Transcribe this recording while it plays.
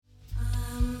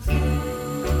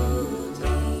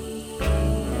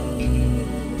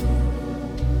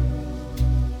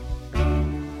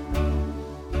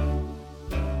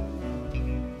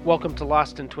Welcome to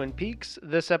Lost in Twin Peaks.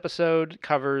 This episode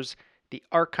covers the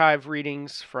archive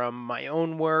readings from my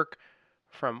own work,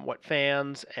 from what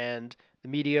fans and the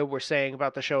media were saying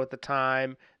about the show at the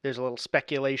time. There's a little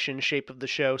speculation shape of the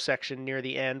show section near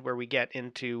the end where we get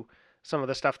into some of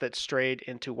the stuff that strayed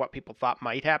into what people thought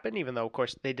might happen, even though, of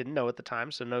course, they didn't know at the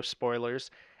time, so no spoilers.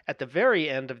 At the very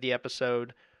end of the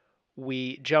episode,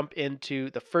 we jump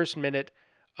into the first minute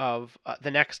of the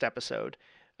next episode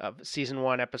of season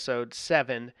 1, episode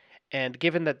 7. And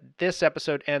given that this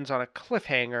episode ends on a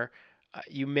cliffhanger,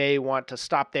 you may want to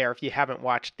stop there if you haven't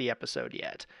watched the episode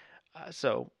yet.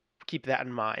 So keep that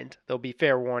in mind. There'll be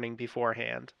fair warning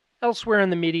beforehand. Elsewhere in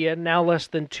the media, now less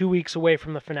than 2 weeks away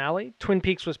from the finale, Twin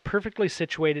Peaks was perfectly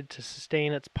situated to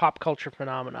sustain its pop culture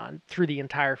phenomenon through the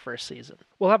entire first season.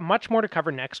 We'll have much more to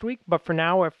cover next week, but for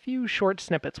now, a few short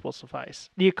snippets will suffice.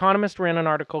 The Economist ran an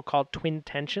article called Twin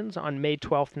Tensions on May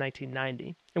 12,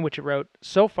 1990, in which it wrote,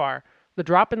 "So far, the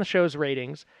drop in the show's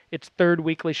ratings, its third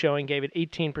weekly showing gave it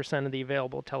 18% of the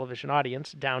available television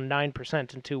audience, down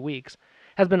 9% in 2 weeks,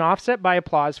 has been offset by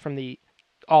applause from the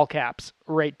all caps,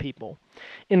 right people.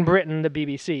 In Britain, the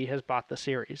BBC has bought the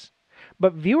series.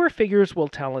 But viewer figures will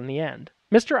tell in the end.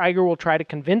 Mr. Iger will try to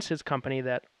convince his company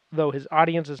that, though his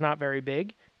audience is not very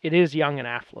big, it is young and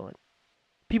affluent."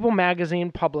 People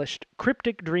magazine published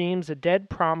Cryptic Dreams, a Dead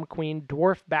Prom Queen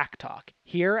Dwarf Backtalk.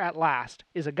 Here, at last,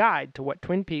 is a guide to what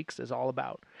Twin Peaks is all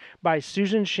about, by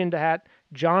Susan Shindahat,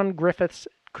 John Griffiths,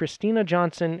 Christina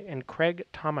Johnson, and Craig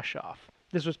Tomashoff.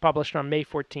 This was published on May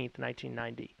 14th,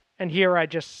 1990. And here I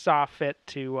just saw fit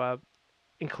to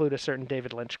include a certain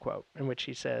David Lynch quote, in which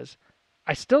he says,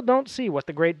 "I still don't see what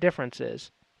the great difference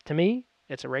is. To me,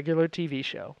 it's a regular TV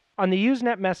show." On the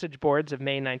Usenet message boards of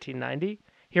May 1990,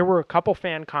 here were a couple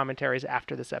fan commentaries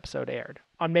after this episode aired.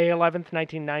 On May 11th,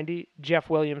 1990, Jeff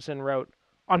Williamson wrote,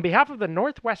 "On behalf of the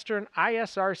Northwestern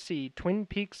ISRC Twin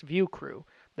Peaks View crew,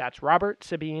 that's Robert,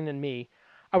 Sabine, and me,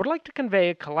 I would like to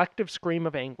convey a collective scream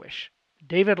of anguish.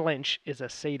 David Lynch is a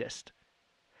sadist.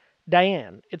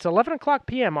 Diane, it's 11 o'clock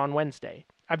p.m. on Wednesday.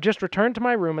 I've just returned to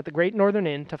my room at the Great Northern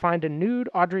Inn to find a nude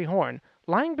Audrey Horne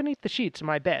lying beneath the sheets of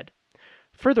my bed.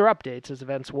 Further updates as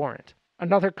events warrant."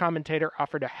 Another commentator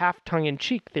offered a half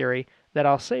tongue-in-cheek theory that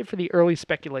I'll save for the early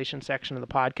speculation section of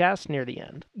the podcast near the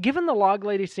end. Given the Log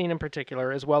Lady scene in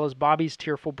particular, as well as Bobby's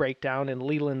tearful breakdown and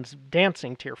Leland's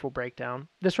dancing tearful breakdown,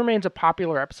 this remains a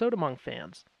popular episode among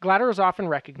fans. Glatter is often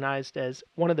recognized as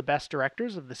one of the best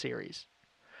directors of the series.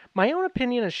 My own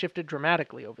opinion has shifted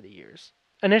dramatically over the years.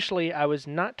 Initially, I was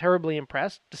not terribly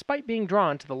impressed, despite being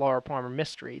drawn to the Laura Palmer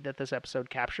mystery that this episode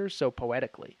captures so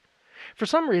poetically. For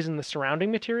some reason, the surrounding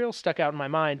material stuck out in my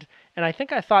mind, and I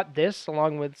think I thought this,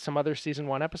 along with some other Season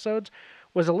 1 episodes,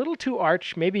 was a little too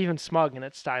arch, maybe even smug in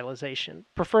its stylization,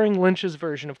 preferring Lynch's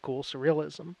version of cool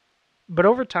surrealism. But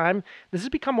over time, this has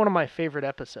become one of my favorite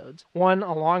episodes, one,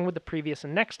 along with the previous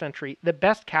and next entry, that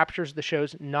best captures the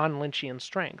show's non-Lynchian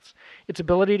strengths, its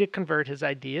ability to convert his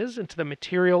ideas into the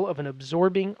material of an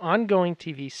absorbing, ongoing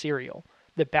TV serial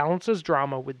that balances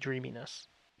drama with dreaminess.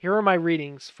 Here are my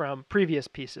readings from previous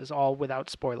pieces, all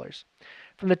without spoilers.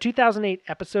 From the 2008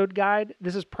 episode guide,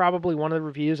 this is probably one of the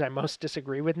reviews I most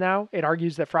disagree with now. It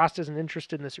argues that Frost isn't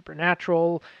interested in the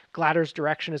supernatural, Glatter's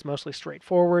direction is mostly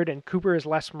straightforward, and Cooper is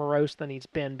less morose than he's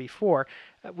been before,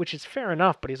 which is fair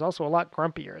enough, but he's also a lot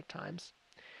grumpier at times.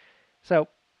 So,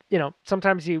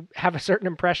 sometimes you have a certain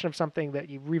impression of something that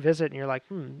you revisit and you're like,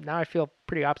 now I feel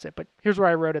pretty opposite. But here's what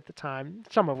I wrote at the time,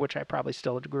 some of which I probably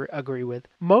still agree with.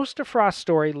 Most of Frost's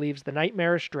story leaves the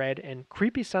nightmarish dread and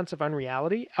creepy sense of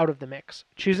unreality out of the mix,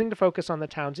 choosing to focus on the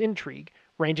town's intrigue,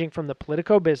 ranging from the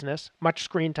politico-business, much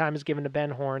screen time is given to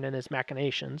Ben Horne and his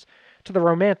machinations, to the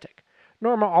romantic.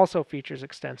 Norma also features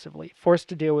extensively, forced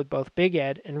to deal with both Big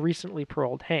Ed and recently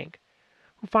paroled Hank,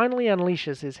 who finally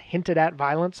unleashes his hinted-at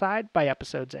violent side by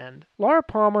episode's end. Laura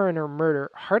Palmer and her murder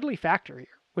hardly factor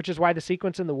here, which is why the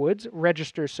sequence in the woods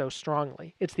registers so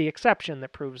strongly. It's the exception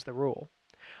that proves the rule.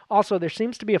 Also, there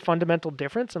seems to be a fundamental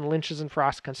difference in Lynch's and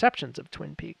Frost's conceptions of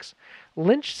Twin Peaks.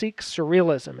 Lynch seeks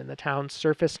surrealism in the town's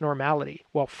surface normality,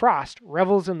 while Frost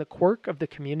revels in the quirk of the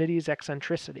community's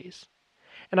eccentricities.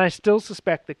 And I still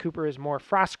suspect that Cooper is more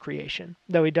Frost's creation,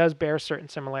 though he does bear certain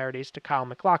similarities to Kyle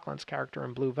MacLachlan's character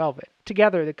in Blue Velvet.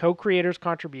 Together, the co-creators'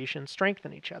 contributions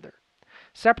strengthen each other.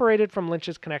 Separated from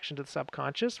Lynch's connection to the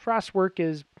subconscious, Frost's work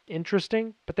is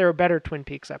interesting, but there are better Twin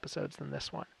Peaks episodes than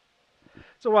this one.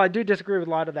 So while I do disagree with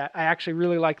a lot of that, I actually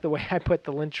really like the way I put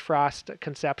the Lynch-Frost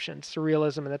conception,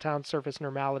 surrealism in the town's surface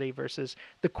normality versus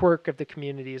the quirk of the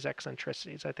community's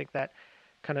eccentricities. I think that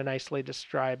kind of nicely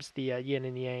describes the yin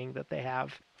and yang that they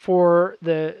have. For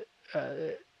the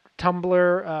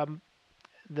Tumblr,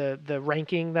 the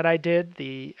ranking that I did,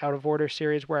 the Out of Order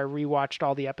series where I rewatched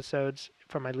all the episodes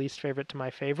from my least favorite to my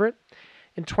favorite.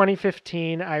 In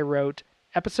 2015, I wrote,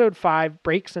 Episode 5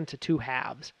 breaks into two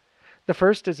halves. The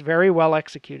first is very well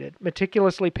executed,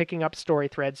 meticulously picking up story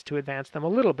threads to advance them a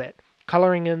little bit,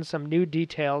 coloring in some new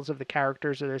details of the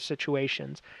characters or their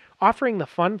situations, offering the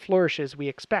fun flourishes we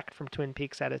expect from Twin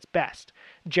Peaks at its best.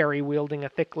 Jerry wielding a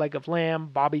thick leg of lamb,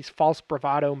 Bobby's false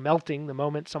bravado melting the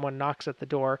moment someone knocks at the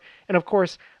door, and of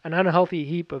course, an unhealthy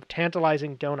heap of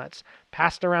tantalizing donuts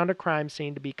passed around a crime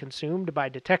scene to be consumed by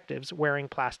detectives wearing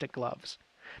plastic gloves.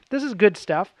 This is good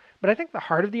stuff, but I think the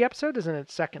heart of the episode is in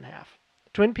its second half.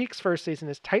 Twin Peaks' first season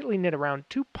is tightly knit around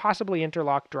two possibly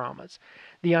interlocked dramas.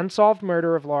 The unsolved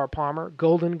murder of Laura Palmer,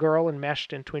 Golden Girl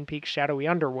enmeshed in Twin Peaks' shadowy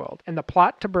underworld, and the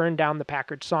plot to burn down the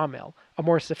Packard sawmill, a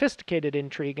more sophisticated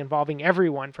intrigue involving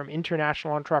everyone from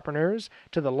international entrepreneurs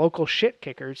to the local shit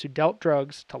kickers who dealt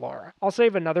drugs to Laura. I'll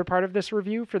save another part of this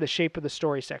review for the shape of the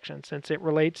story section, since it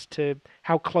relates to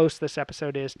how close this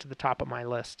episode is to the top of my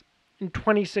list. In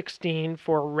 2016,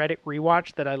 for a Reddit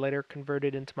rewatch that I later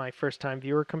converted into my first-time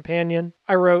viewer companion,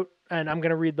 I wrote, and I'm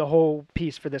going to read the whole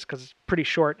piece for this because it's pretty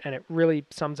short and it really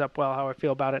sums up well how I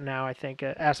feel about it now. I think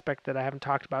an aspect that I haven't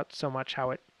talked about so much, how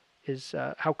it is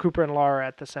how Cooper and Laura are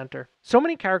at the center. So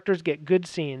many characters get good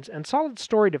scenes and solid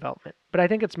story development, but I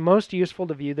think it's most useful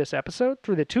to view this episode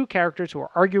through the two characters who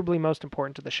are arguably most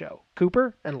important to the show,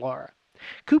 Cooper and Laura.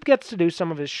 Coop gets to do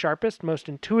some of his sharpest, most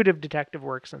intuitive detective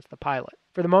work since the pilot.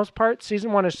 For the most part,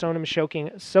 Season 1 has shown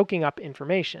him soaking up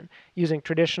information, using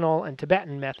traditional and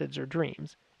Tibetan methods or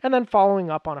dreams, and then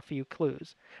following up on a few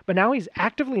clues. But now he's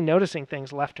actively noticing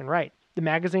things left and right, the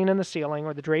magazine in the ceiling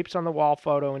or the drapes on the wall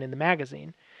photo and in the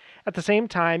magazine. At the same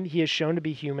time, he is shown to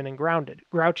be human and grounded,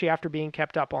 grouchy after being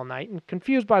kept up all night, and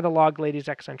confused by the log lady's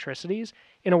eccentricities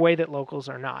in a way that locals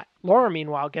are not. Laura,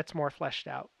 meanwhile, gets more fleshed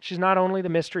out. She's not only the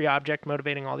mystery object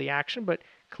motivating all the action, but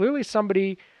clearly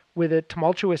somebody with a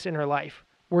tumultuous inner life,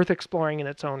 worth exploring in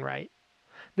its own right.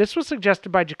 This was suggested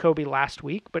by Jacoby last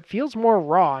week, but feels more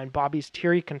raw in Bobby's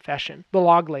teary confession, the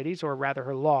log lady's, or rather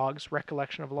her log's,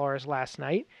 recollection of Laura's last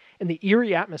night, and the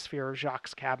eerie atmosphere of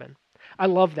Jacques' cabin. I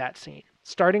love that scene,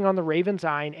 starting on the Raven's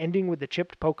Eye and ending with the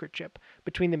chipped poker chip,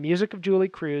 between the music of Julie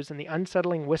Cruz and the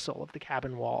unsettling whistle of the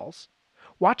cabin walls.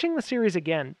 Watching the series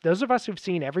again, those of us who've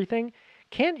seen everything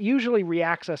can't usually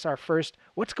re-access our first,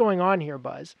 what's going on here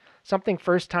buzz, something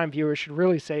first-time viewers should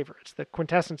really savor. It's the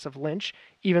quintessence of Lynch,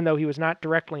 even though he was not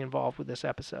directly involved with this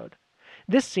episode.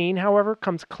 This scene, however,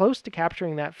 comes close to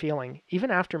capturing that feeling, even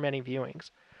after many viewings.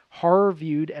 Horror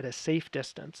viewed at a safe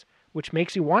distance, which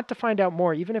makes you want to find out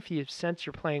more even if you sense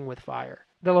you're playing with fire.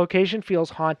 The location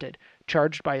feels haunted,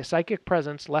 charged by a psychic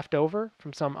presence left over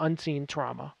from some unseen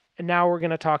trauma. And now we're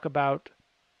going to talk about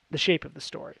the shape of the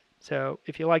story. So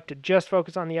if you like to just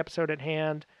focus on the episode at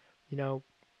hand,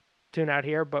 tune out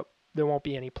here, but there won't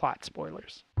be any plot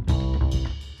spoilers.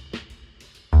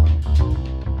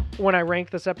 When I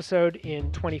ranked this episode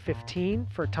in 2015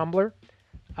 for Tumblr,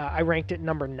 I ranked it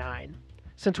number 9.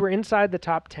 Since we're inside the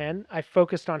top 10, I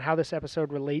focused on how this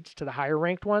episode relates to the higher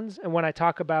ranked ones, and when I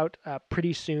talk about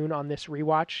pretty soon on this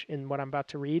rewatch in what I'm about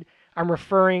to read, I'm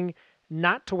referring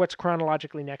not to what's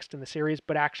chronologically next in the series,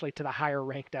 but actually to the higher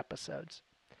ranked episodes.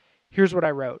 Here's what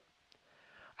I wrote.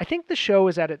 I think the show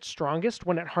is at its strongest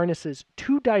when it harnesses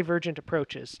two divergent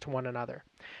approaches to one another.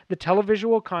 The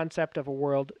televisual concept of a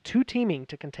world too teeming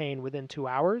to contain within 2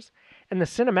 hours, and the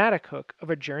cinematic hook of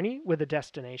a journey with a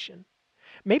destination.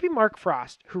 Maybe Mark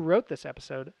Frost, who wrote this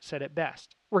episode, said it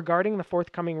best. Regarding the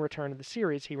forthcoming return of the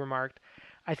series, he remarked,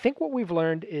 I think what we've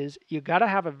learned is you gotta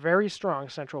have a very strong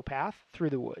central path through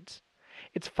the woods.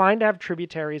 It's fine to have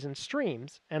tributaries and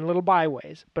streams and little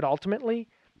byways, but ultimately,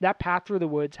 that path through the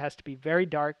woods has to be very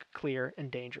dark, clear,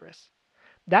 and dangerous.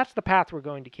 That's the path we're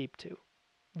going to keep to.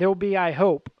 There will be, I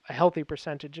hope, a healthy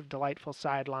percentage of delightful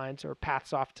sidelines or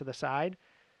paths off to the side,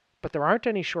 but there aren't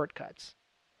any shortcuts.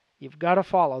 You've got to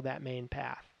follow that main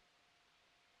path.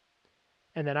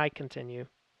 And then I continue.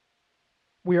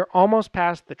 We are almost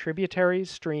past the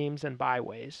tributaries, streams, and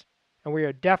byways, and we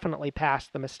are definitely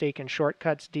past the mistaken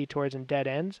shortcuts, detours, and dead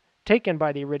ends taken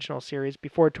by the original series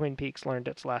before Twin Peaks learned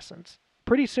its lessons.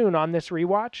 Pretty soon on this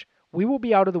rewatch, we will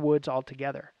be out of the woods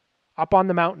altogether, up on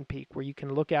the mountain peak where you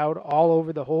can look out all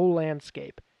over the whole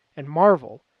landscape and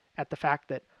marvel at the fact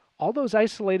that all those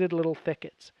isolated little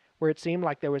thickets, where it seemed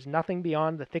like there was nothing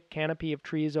beyond the thick canopy of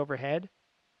trees overhead,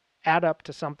 add up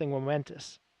to something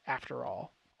momentous, after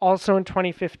all. Also in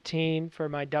 2015, for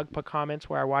my Dugpa comments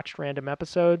where I watched random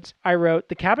episodes, I wrote,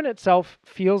 the cabin itself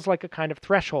feels like a kind of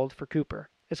threshold for Cooper,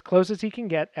 as close as he can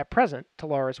get at present to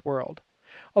Laura's world.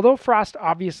 Although Frost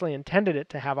obviously intended it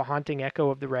to have a haunting echo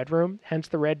of the Red Room, hence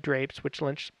the red drapes, which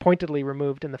Lynch pointedly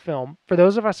removed in the film, for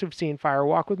those of us who've seen Fire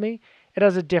Walk with Me, it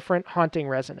has a different haunting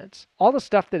resonance. All the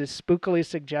stuff that is spookily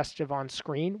suggestive on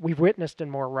screen, we've witnessed in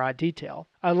more raw detail.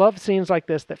 I love scenes like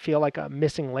this that feel like a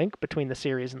missing link between the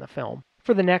series and the film.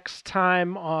 For the next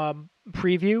time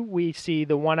preview, we see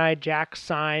the One-Eyed Jack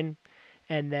sign,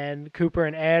 and then Cooper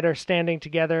and Ed are standing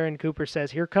together, and Cooper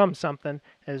says, "Here comes something,"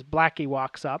 as Blackie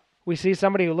walks up. We see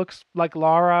somebody who looks like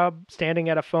Laura standing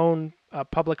at a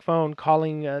public phone,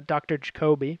 calling Dr.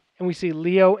 Jacoby. And we see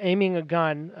Leo aiming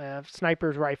a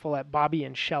sniper's rifle at Bobby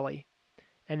and Shelley.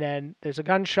 And then there's a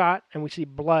gunshot, and we see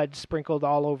blood sprinkled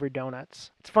all over donuts.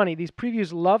 It's funny, these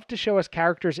previews love to show us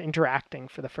characters interacting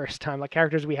for the first time, like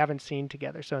characters we haven't seen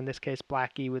together. So in this case,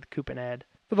 Blackie with Coop and Ed.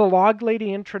 For the Log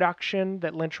Lady introduction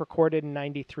that Lynch recorded in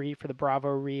 '93 for the Bravo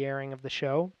re-airing of the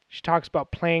show, she talks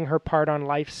about playing her part on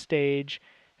life's stage.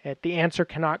 The answer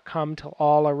cannot come till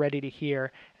all are ready to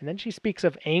hear. And then she speaks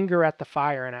of anger at the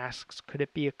fire and asks, could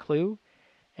it be a clue?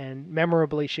 And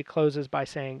memorably, she closes by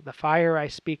saying, the fire I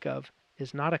speak of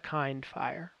is not a kind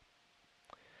fire.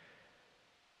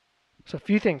 So a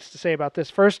few things to say about this.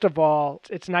 First of all,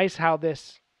 it's nice how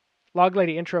this Log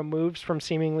Lady intro moves from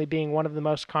seemingly being one of the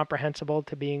most comprehensible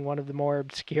to being one of the more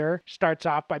obscure. Starts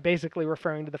off by basically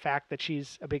referring to the fact that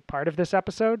she's a big part of this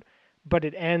episode, but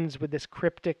it ends with this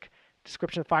cryptic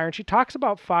description of fire. And she talks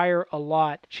about fire a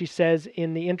lot. She says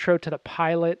in the intro to the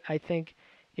pilot, I think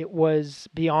it was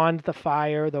beyond the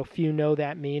fire, though few know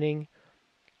that meaning.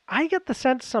 I get the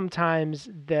sense sometimes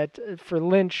that for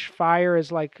Lynch, fire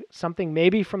is like something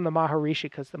maybe from the Maharishi,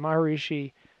 because the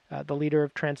Maharishi, the leader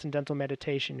of Transcendental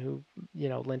Meditation, who,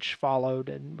 Lynch followed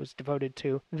and was devoted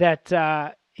to,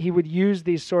 that he would use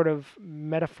these sort of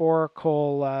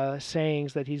metaphorical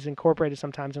sayings that he's incorporated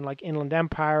sometimes in like Inland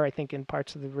Empire, I think in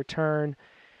parts of The Return.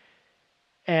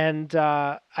 And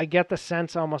I get the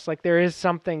sense almost like there is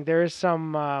some,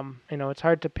 it's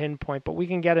hard to pinpoint, but we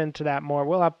can get into that more.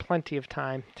 We'll have plenty of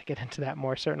time to get into that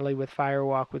more, certainly with Fire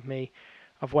Walk with Me,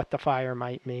 of what the fire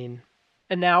might mean.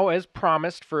 And now, as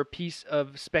promised, for a piece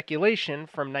of speculation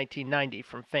from 1990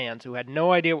 from fans who had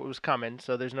no idea what was coming,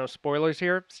 so there's no spoilers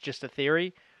here, it's just a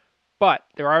theory, but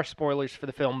there are spoilers for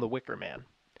the film The Wicker Man.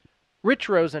 Rich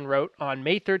Rosen wrote on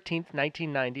May 13th,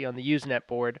 1990 on the Usenet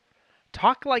board,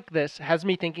 "Talk like this has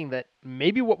me thinking that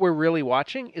maybe what we're really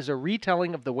watching is a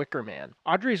retelling of The Wicker Man.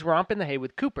 Audrey's romp in the hay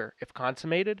with Cooper, if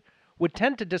consummated, would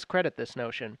tend to discredit this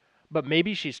notion, but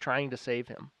maybe she's trying to save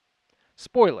him.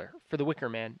 Spoiler for The Wicker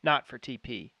Man, not for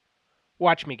TP.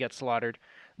 Watch me get slaughtered.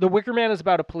 The Wicker Man is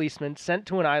about a policeman sent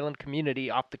to an island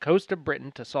community off the coast of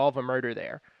Britain to solve a murder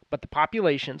there, but the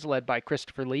populations, led by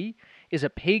Christopher Lee, is a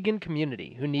pagan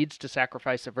community who needs to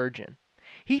sacrifice a virgin.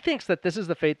 He thinks that this is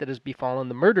the fate that has befallen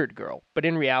the murdered girl, but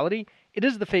in reality, it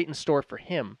is the fate in store for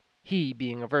him, he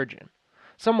being a virgin.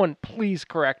 Someone please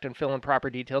correct and fill in proper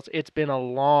details. It's been a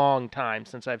long time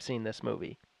since I've seen this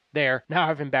movie. There, now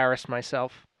I've embarrassed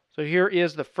myself." So here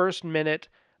is the first minute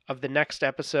of the next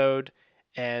episode,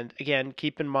 and again,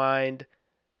 keep in mind,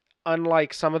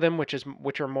 unlike some of them,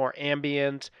 which are more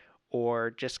ambient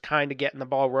or just kind of getting the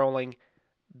ball rolling,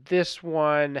 this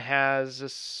one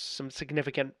has some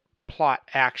significant plot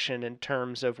action in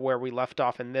terms of where we left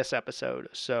off in this episode.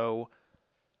 So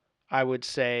I would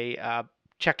say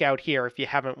check out here if you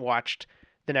haven't watched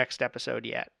the next episode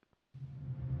yet.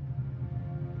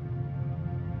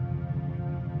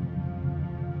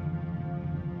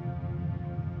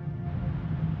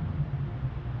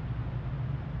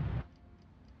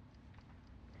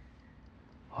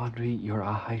 Audrey, you're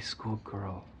a high school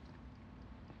girl.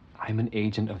 I'm an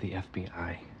agent of the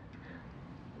FBI.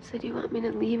 So do you want me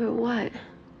to leave or what?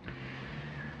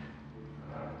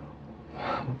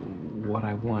 What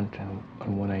I want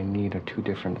and what I need are two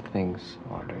different things,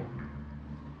 Audrey.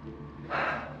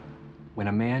 When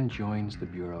a man joins the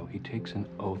Bureau, he takes an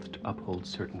oath to uphold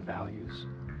certain values.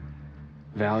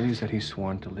 Values that he's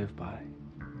sworn to live by.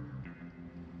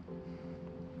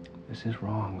 This is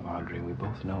wrong, Audrey. We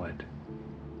both know it.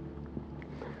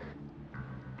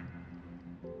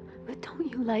 But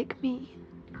don't you like me?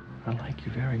 I like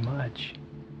you very much.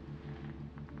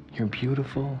 You're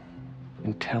beautiful,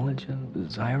 intelligent,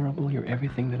 desirable. You're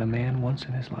everything that a man wants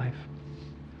in his life.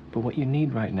 But what you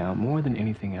need right now, more than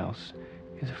anything else,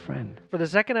 is a friend. For the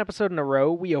second episode in a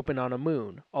row, we open on a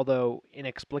moon, although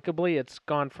inexplicably it's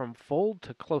gone from full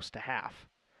to close to half.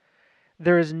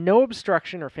 There is no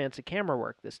obstruction or fancy camera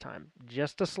work this time,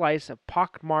 just a slice of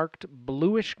pockmarked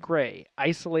bluish gray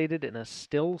isolated in a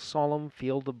still, solemn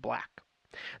field of black.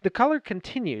 The color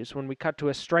continues when we cut to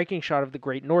a striking shot of the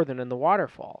Great Northern and the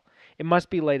waterfall. It must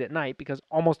be late at night because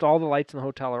almost all the lights in the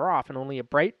hotel are off and only a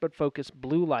bright but focused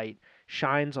blue light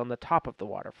shines on the top of the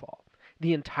waterfall.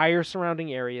 The entire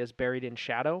surrounding area is buried in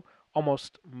shadow,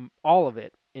 almost all of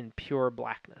it in pure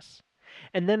blackness.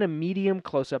 And then a medium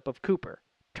close-up of Cooper,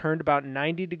 turned about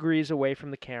 90 degrees away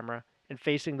from the camera and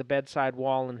facing the bedside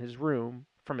wall in his room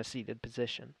from a seated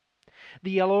position.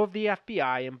 The yellow of the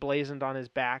FBI emblazoned on his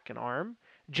back and arm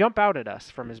jump out at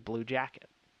us from his blue jacket.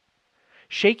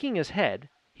 Shaking his head,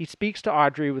 he speaks to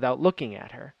Audrey without looking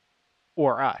at her,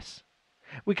 or us.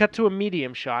 We cut to a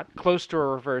medium shot, close to a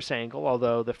reverse angle,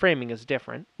 although the framing is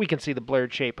different. We can see the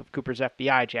blurred shape of Cooper's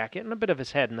FBI jacket and a bit of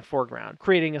his head in the foreground,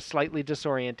 creating a slightly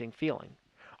disorienting feeling.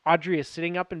 Audrey is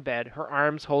sitting up in bed, her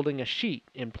arms holding a sheet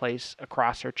in place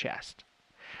across her chest.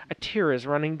 A tear is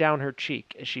running down her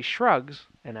cheek as she shrugs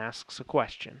and asks a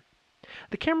question.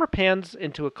 The camera pans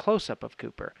into a close-up of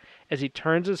Cooper as he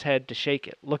turns his head to shake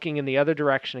it, looking in the other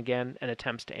direction again and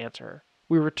attempts to answer her.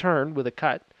 We return, with a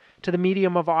cut, to the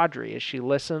medium of Audrey as she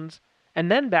listens,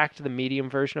 and then back to the medium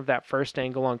version of that first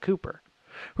angle on Cooper,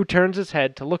 who turns his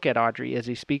head to look at Audrey as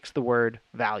he speaks the word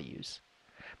values.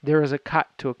 There is a cut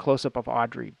to a close-up of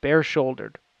Audrey,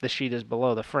 bare-shouldered, the sheet is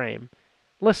below the frame,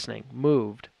 listening,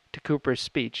 moved, to Cooper's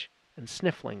speech, and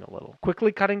sniffling a little.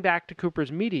 Quickly cutting back to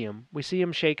Cooper's medium, we see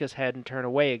him shake his head and turn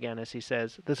away again as he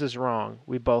says, "This is wrong.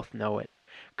 We both know it."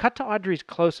 Cut to Audrey's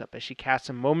close-up as she casts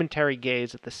a momentary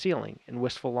gaze at the ceiling in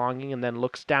wistful longing and then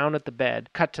looks down at the bed.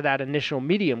 Cut to that initial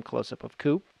medium close-up of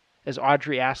Coop as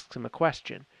Audrey asks him a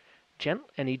question,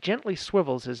 and he gently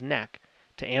swivels his neck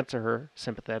to answer her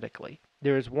sympathetically.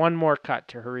 There is one more cut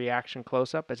to her reaction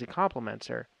close-up as he compliments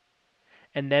her,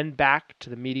 and then back to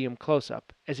the medium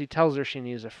close-up as he tells her she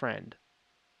needs a friend.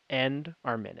 End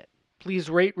our minute. Please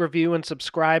rate, review, and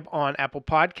subscribe on Apple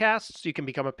Podcasts. You can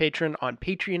become a patron on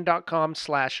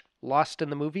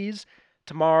patreon.com/lostinthemovies.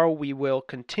 Tomorrow we will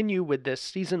continue with this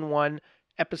Season 1,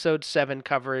 Episode 7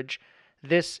 coverage.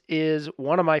 This is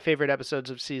one of my favorite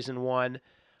episodes of Season 1.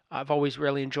 I've always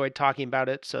really enjoyed talking about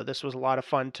it, so this was a lot of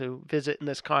fun to visit in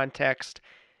this context.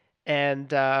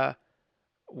 And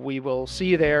we will see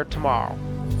you there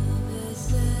tomorrow.